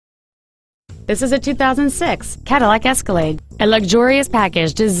This is a 2006 Cadillac Escalade, a luxurious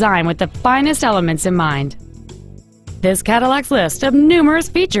package designed with the finest elements in mind. This Cadillac's list of numerous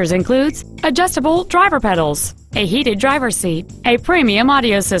features includes adjustable driver pedals, a heated driver's seat, a premium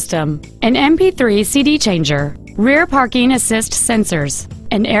audio system, an MP3 CD changer, rear parking assist sensors,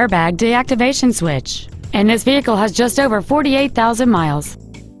 an airbag deactivation switch, and this vehicle has just over 48,000 miles.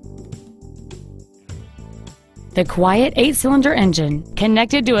 The quiet 8-cylinder engine,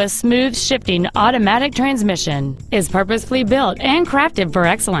 connected to a smooth shifting automatic transmission, is purposefully built and crafted for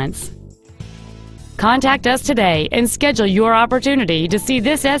excellence. Contact us today and schedule your opportunity to see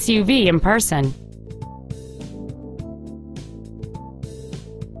this SUV in person.